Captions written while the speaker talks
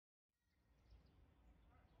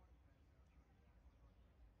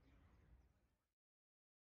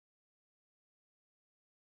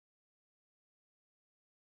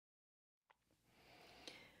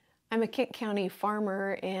I'm a Kent County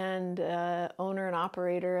farmer and owner and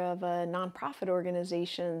operator of a nonprofit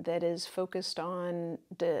organization that is focused on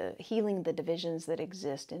healing the divisions that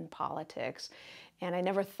exist in politics. And I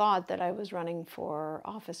never thought that I was running for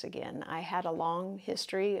office again. I had a long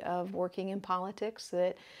history of working in politics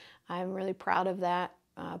that I'm really proud of that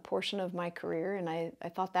portion of my career, and I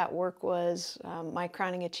thought that work was my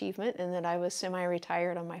crowning achievement and that I was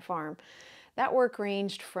semi-retired on my farm. That work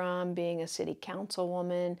ranged from being a city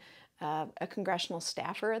councilwoman, a congressional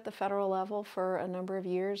staffer at the federal level for a number of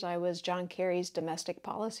years. I was John Kerry's domestic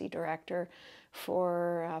policy director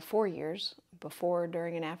for 4 years, before,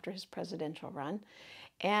 during, and after his presidential run.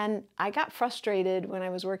 And I got frustrated when I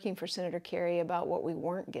was working for Senator Kerry about what we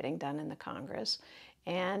weren't getting done in the Congress,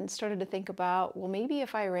 and started to think about, well, maybe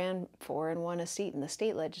if I ran for and won a seat in the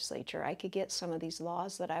state legislature, I could get some of these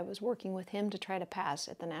laws that I was working with him to try to pass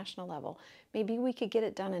at the national level. Maybe we could get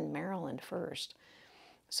it done in Maryland first.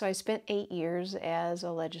 So I spent 8 years as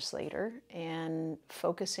a legislator, and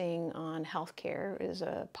focusing on health care is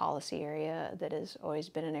a policy area that has always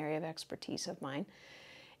been an area of expertise of mine.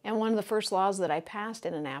 And one of the first laws that I passed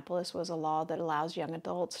in Annapolis was a law that allows young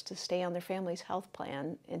adults to stay on their family's health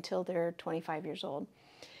plan until they're 25 years old.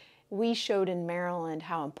 We showed in Maryland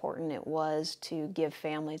how important it was to give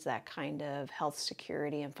families that kind of health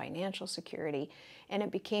security and financial security, and it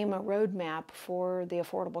became a roadmap for the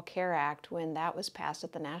Affordable Care Act. When that was passed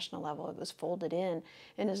at the national level, it was folded in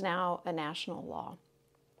and is now a national law.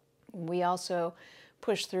 We also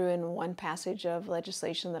pushed through in one passage of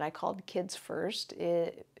legislation that I called Kids First.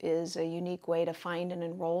 It is a unique way to find and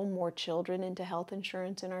enroll more children into health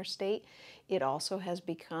insurance in our state. It also has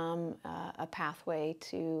become a pathway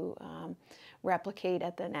to replicate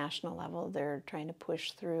at the national level. They're trying to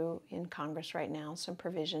push through in Congress right now some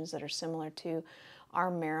provisions that are similar to our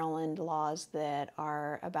Maryland laws that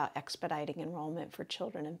are about expediting enrollment for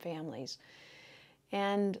children and families.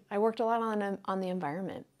 And I worked a lot on the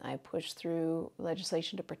environment. I pushed through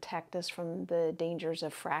legislation to protect us from the dangers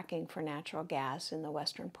of fracking for natural gas in the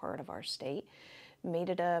western part of our state. Made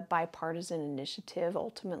it a bipartisan initiative,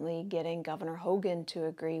 ultimately getting Governor Hogan to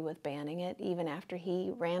agree with banning it, even after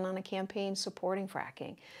he ran on a campaign supporting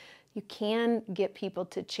fracking. You can get people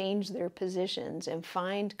to change their positions and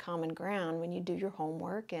find common ground when you do your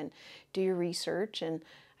homework and do your research. And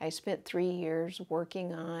I spent 3 years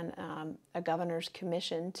working on a governor's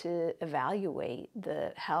commission to evaluate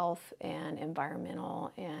the health and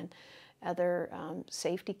environmental and other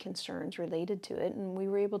safety concerns related to it, and we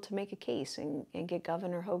were able to make a case and get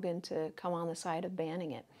Governor Hogan to come on the side of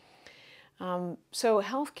banning it. So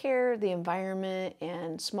healthcare, the environment,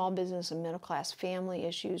 and small business and middle-class family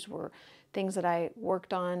issues were things that I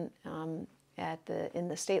worked on in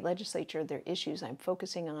the state legislature. They're issues I'm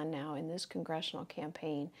focusing on now in this congressional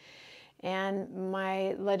campaign. And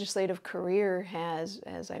my legislative career has,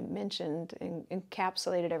 as I mentioned,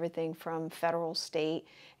 encapsulated everything from federal, state,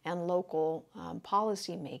 and local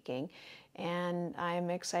policy making. And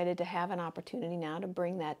I'm excited to have an opportunity now to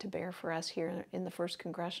bring that to bear for us here in the 1st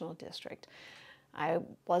Congressional District. I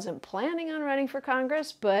wasn't planning on running for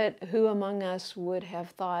Congress, but who among us would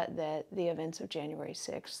have thought that the events of January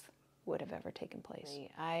 6th would have ever taken place?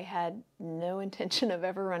 I had no intention of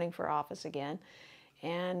ever running for office again.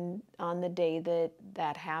 And on the day that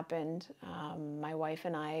that happened, my wife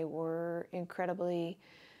and I were incredibly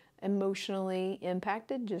emotionally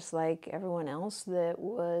impacted, just like everyone else that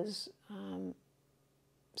was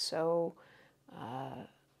so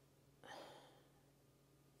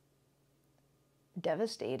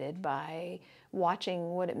devastated by watching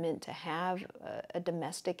what it meant to have a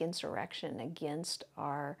domestic insurrection against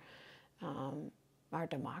our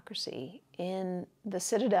democracy in the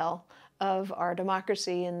citadel of our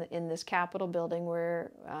democracy in this Capitol building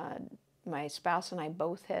where my spouse and I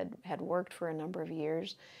both had worked for a number of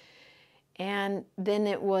years. And then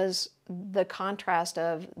it was the contrast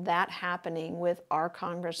of that happening with our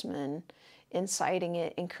congressman inciting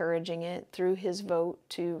it, encouraging it through his vote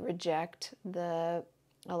to reject the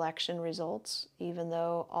election results, even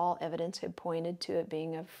though all evidence had pointed to it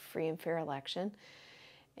being a free and fair election.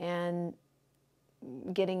 And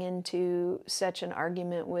getting into such an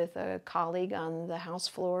argument with a colleague on the House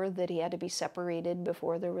floor that he had to be separated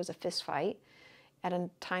before there was a fist fight at a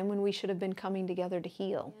time when we should have been coming together to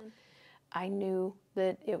heal. I knew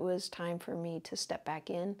that it was time for me to step back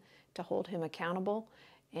in, to hold him accountable,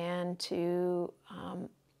 and to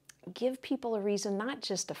give people a reason not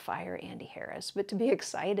just to fire Andy Harris, but to be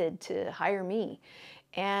excited to hire me.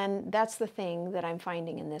 And that's the thing that I'm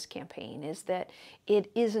finding in this campaign, is that it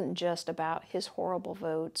isn't just about his horrible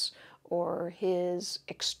votes or his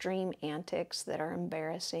extreme antics that are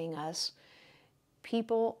embarrassing us.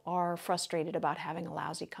 People are frustrated about having a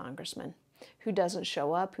lousy congressman who doesn't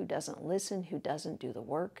show up, who doesn't listen, who doesn't do the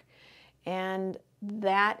work. And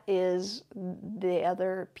that is the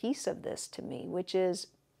other piece of this to me, which is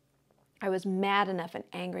I was mad enough and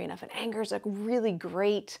angry enough. And anger is a really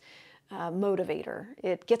great motivator.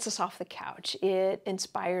 It gets us off the couch. It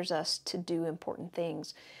inspires us to do important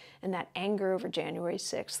things. And that anger over January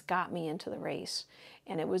 6th got me into the race.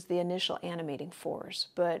 And it was the initial animating force.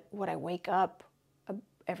 But what I wake up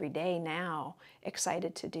every day now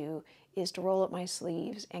excited to do is to roll up my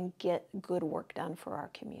sleeves and get good work done for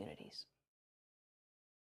our communities.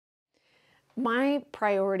 My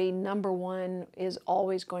priority number one is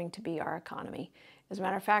always going to be our economy. As a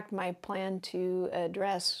matter of fact, my plan to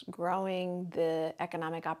address growing the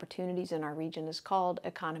economic opportunities in our region is called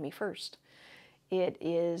Economy First. It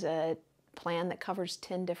is a plan that covers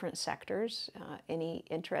 10 different sectors. Any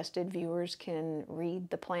interested viewers can read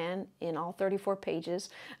the plan in all 34 pages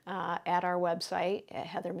at our website at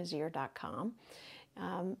heathermizeur.com.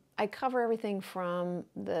 I cover everything from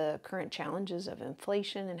the current challenges of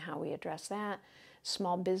inflation and how we address that,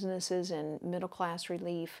 small businesses and middle class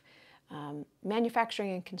relief,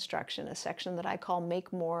 manufacturing and construction, a section that I call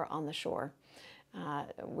Make More on the Shore.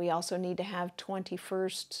 We also need to have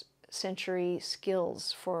 21st century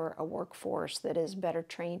skills for a workforce that is better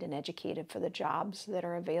trained and educated for the jobs that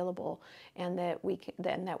are available and that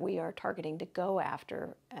we are targeting to go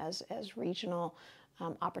after as regional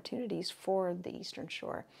opportunities for the Eastern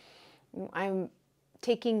Shore. I'm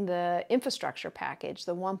taking the infrastructure package,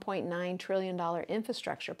 the $1.9 trillion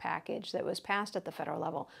infrastructure package that was passed at the federal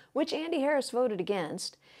level, which Andy Harris voted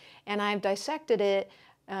against, and I've dissected it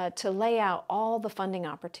to lay out all the funding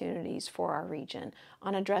opportunities for our region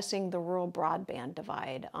on addressing the rural broadband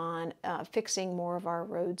divide, on fixing more of our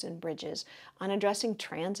roads and bridges, on addressing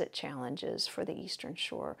transit challenges for the Eastern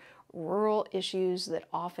Shore, rural issues that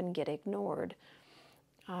often get ignored,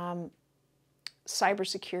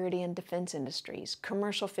 cybersecurity and defense industries,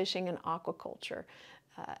 commercial fishing and aquaculture,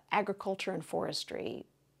 agriculture and forestry,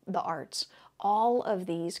 the arts. All of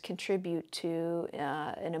these contribute to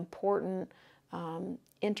an important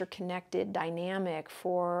interconnected dynamic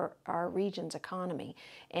for our region's economy.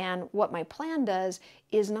 And what my plan does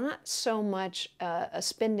is not so much a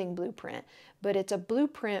spending blueprint, but it's a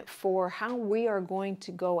blueprint for how we are going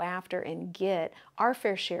to go after and get our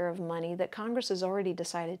fair share of money that Congress has already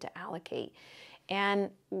decided to allocate.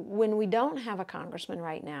 And when we don't have a congressman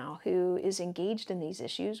right now who is engaged in these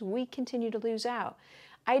issues, we continue to lose out.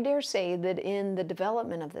 I dare say that in the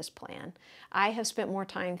development of this plan, I have spent more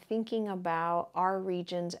time thinking about our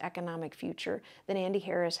region's economic future than Andy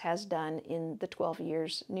Harris has done in the 12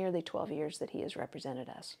 years, nearly 12 years that he has represented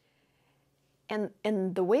us.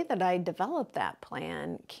 And the way that I developed that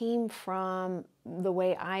plan came from the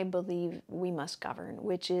way I believe we must govern,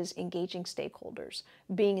 which is engaging stakeholders,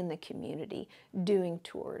 being in the community, doing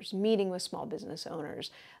tours, meeting with small business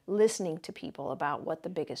owners, listening to people about what the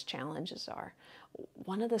biggest challenges are.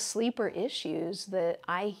 One of the sleeper issues that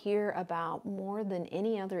I hear about more than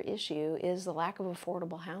any other issue is the lack of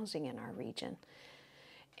affordable housing in our region.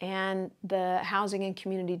 And the housing and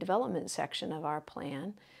community development section of our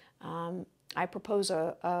plan, I propose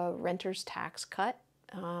a renter's tax cut,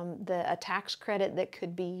 a tax credit that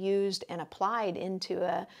could be used and applied into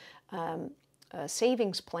a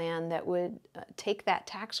savings plan that would take that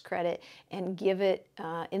tax credit and give it,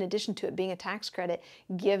 in addition to it being a tax credit,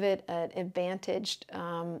 give it an advantaged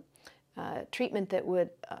treatment that would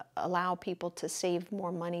allow people to save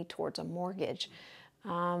more money towards a mortgage.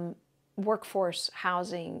 Workforce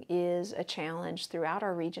housing is a challenge throughout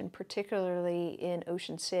our region, particularly in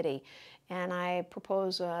Ocean City. And I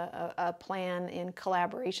propose a plan in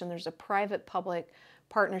collaboration. There's a private-public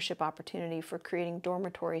partnership opportunity for creating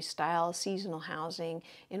dormitory-style seasonal housing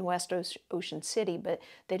in West Ocean City, but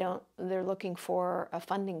they're looking for a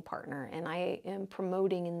funding partner. And I am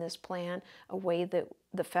promoting in this plan a way that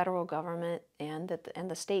the federal government and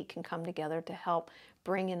the state can come together to help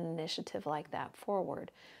bring an initiative like that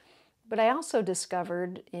forward. But I also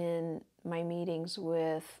discovered in my meetings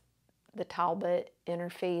with the Talbot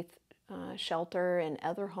Interfaith Shelter and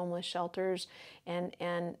other homeless shelters and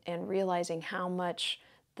realizing how much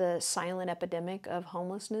the silent epidemic of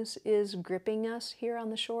homelessness is gripping us here on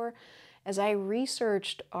the shore. As I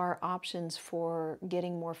researched our options for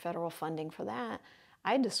getting more federal funding for that,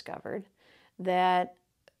 I discovered that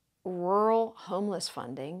rural homeless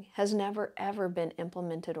funding has never ever been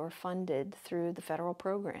implemented or funded through the federal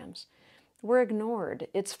programs. We're ignored.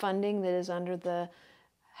 It's funding that is under the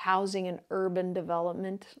Housing and Urban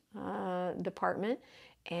Development Department,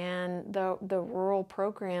 and the rural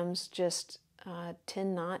programs just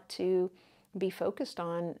tend not to be focused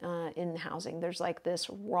on in housing. There's like this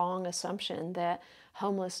wrong assumption that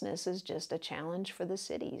homelessness is just a challenge for the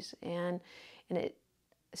cities, and it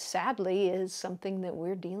sadly is something that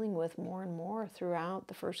we're dealing with more and more throughout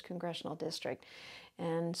the 1st Congressional District.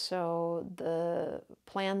 And so the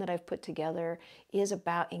plan that I've put together is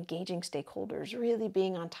about engaging stakeholders, really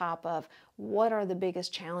being on top of what are the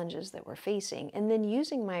biggest challenges that we're facing, and then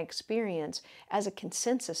using my experience as a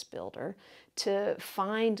consensus builder to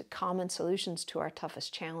find common solutions to our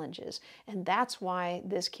toughest challenges. And that's why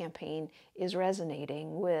this campaign is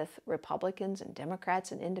resonating with Republicans and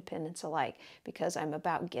Democrats and independents alike, because I'm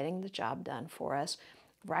about getting the job done for us,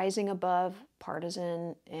 rising above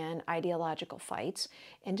partisan and ideological fights,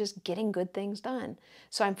 and just getting good things done.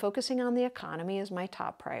 So I'm focusing on the economy as my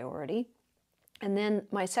top priority. And then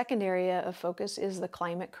my second area of focus is the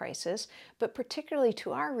climate crisis, but particularly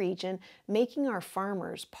to our region, making our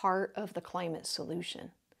farmers part of the climate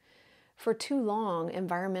solution. For too long,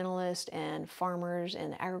 environmentalists and farmers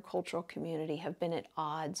and the agricultural community have been at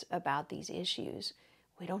odds about these issues.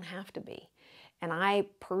 We don't have to be. And I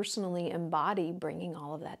personally embody bringing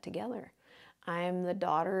all of that together. I'm the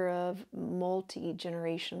daughter of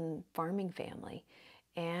multi-generation farming family,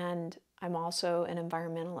 and I'm also an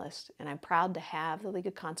environmentalist, and I'm proud to have the League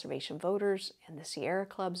of Conservation Voters and the Sierra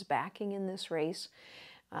Club's backing in this race.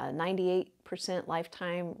 98%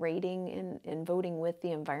 lifetime rating in voting with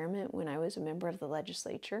the environment when I was a member of the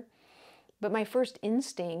legislature. But my first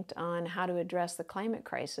instinct on how to address the climate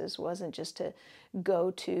crisis wasn't just to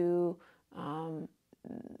go to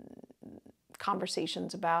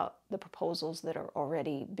conversations about the proposals that are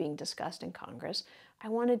already being discussed in Congress. I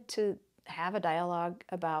wanted to have a dialogue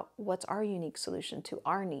about what's our unique solution to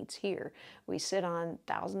our needs here. We sit on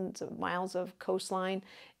thousands of miles of coastline,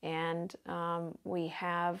 and we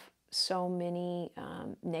have so many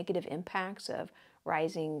negative impacts of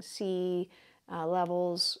rising sea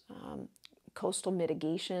levels, coastal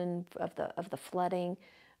mitigation of the flooding,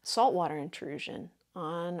 saltwater intrusion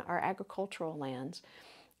on our agricultural lands.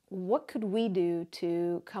 What could we do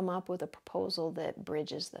to come up with a proposal that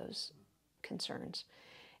bridges those concerns?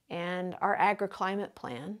 And our agriclimate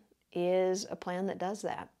plan is a plan that does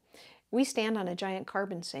that. We stand on a giant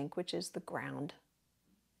carbon sink, which is the ground.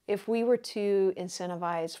 If we were to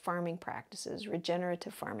incentivize farming practices,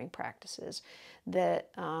 regenerative farming practices that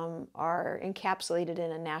are encapsulated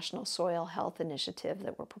in a national soil health initiative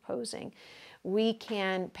that we're proposing, we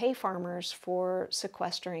can pay farmers for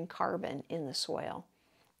sequestering carbon in the soil.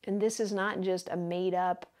 And this is not just a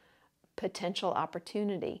made-up potential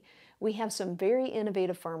opportunity. We have some very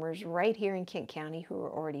innovative farmers right here in Kent County who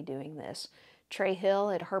are already doing this. Trey Hill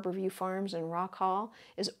at Harborview Farms in Rock Hall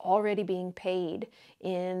is already being paid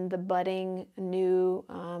in the budding new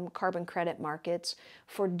carbon credit markets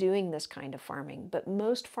for doing this kind of farming. But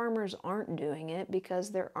most farmers aren't doing it because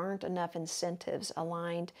there aren't enough incentives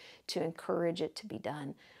aligned to encourage it to be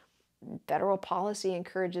done. Federal policy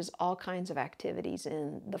encourages all kinds of activities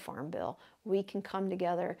in the Farm Bill. We can come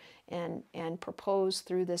together and propose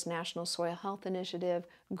through this National Soil Health Initiative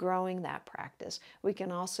growing that practice. We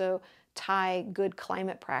can also tie good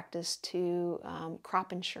climate practice to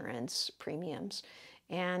crop insurance premiums.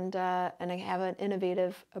 And I have an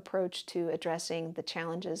innovative approach to addressing the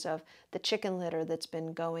challenges of the chicken litter that's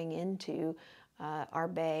been going into our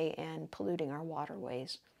bay and polluting our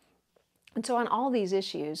waterways. And so on all these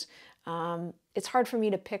issues, it's hard for me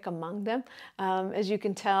to pick among them. As you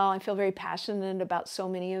can tell, I feel very passionate about so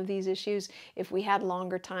many of these issues. If we had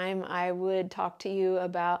longer time, I would talk to you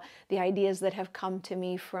about the ideas that have come to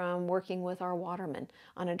me from working with our watermen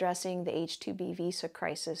on addressing the H-2B visa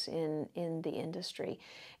crisis in the industry,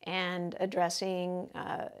 and addressing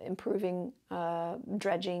improving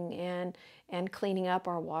dredging and cleaning up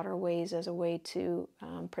our waterways as a way to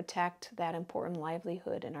protect that important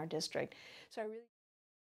livelihood in our district. So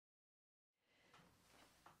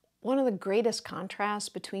one of the greatest contrasts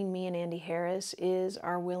between me and Andy Harris is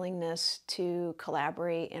our willingness to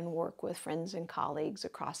collaborate and work with friends and colleagues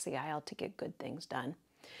across the aisle to get good things done.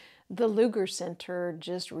 The Lugar Center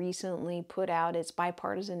just recently put out its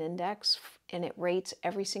bipartisan index, and it rates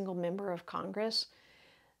every single member of Congress.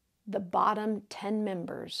 The bottom 10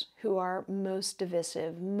 members who are most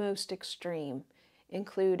divisive, most extreme,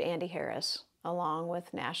 include Andy Harris, along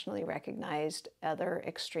with nationally recognized other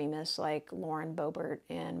extremists like Lauren Boebert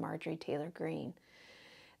and Marjorie Taylor Greene.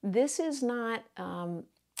 This is not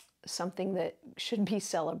something that should be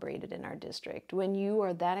celebrated in our district. When you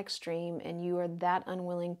are that extreme and you are that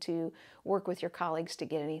unwilling to work with your colleagues to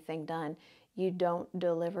get anything done, you don't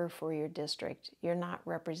deliver for your district. You're not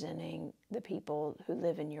representing the people who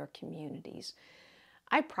live in your communities.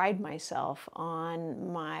 I pride myself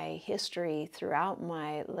on my history throughout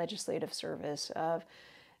my legislative service of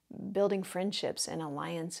building friendships and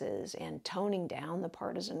alliances and toning down the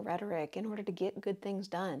partisan rhetoric in order to get good things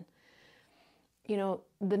done. You know,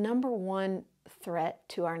 the number one threat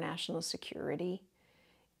to our national security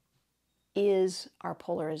is our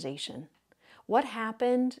polarization. What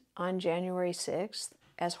happened on January 6th,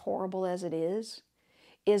 as horrible as it is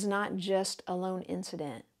not just a lone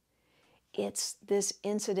incident. It's this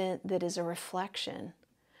incident that is a reflection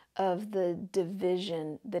of the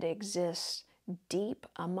division that exists deep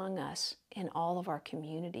among us in all of our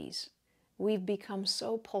communities. We've become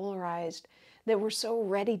so polarized that we're so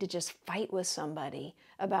ready to just fight with somebody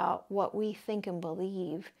about what we think and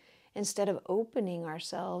believe instead of opening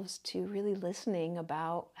ourselves to really listening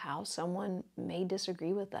about how someone may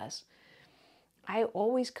disagree with us. I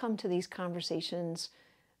always come to these conversations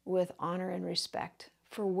with honor and respect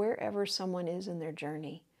for wherever someone is in their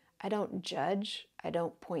journey. I don't judge. I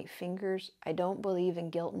don't point fingers. I don't believe in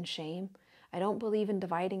guilt and shame. I don't believe in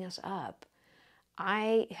dividing us up.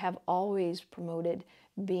 I have always promoted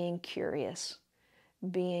being curious,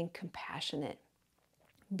 being compassionate,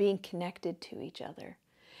 being connected to each other,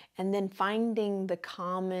 and then finding the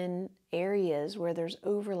common areas where there's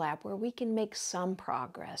overlap, where we can make some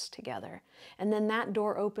progress together. And then that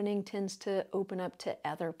door opening tends to open up to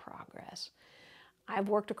other progress. I've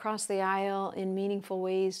worked across the aisle in meaningful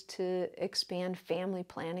ways to expand family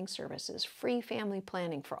planning services, free family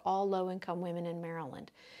planning for all low-income women in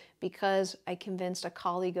Maryland, because I convinced a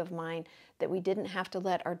colleague of mine that we didn't have to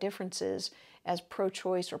let our differences as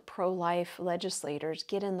pro-choice or pro-life legislators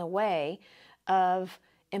get in the way of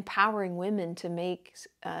empowering women to make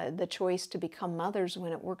the choice to become mothers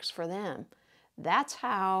when it works for them. That's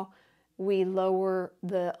how we lower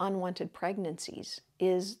the unwanted pregnancies,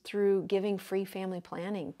 is through giving free family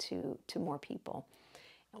planning to more people.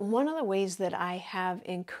 One of the ways that I have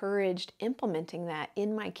encouraged implementing that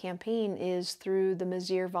in my campaign is through the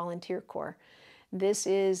Mizeur Volunteer Corps. This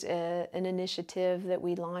is an initiative that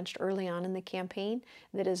we launched early on in the campaign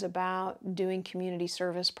that is about doing community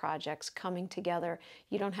service projects, coming together.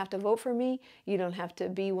 You don't have to vote for me. You don't have to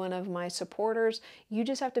be one of my supporters. You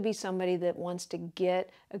just have to be somebody that wants to get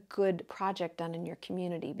a good project done in your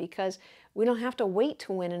community, because we don't have to wait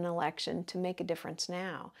to win an election to make a difference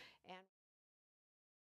now.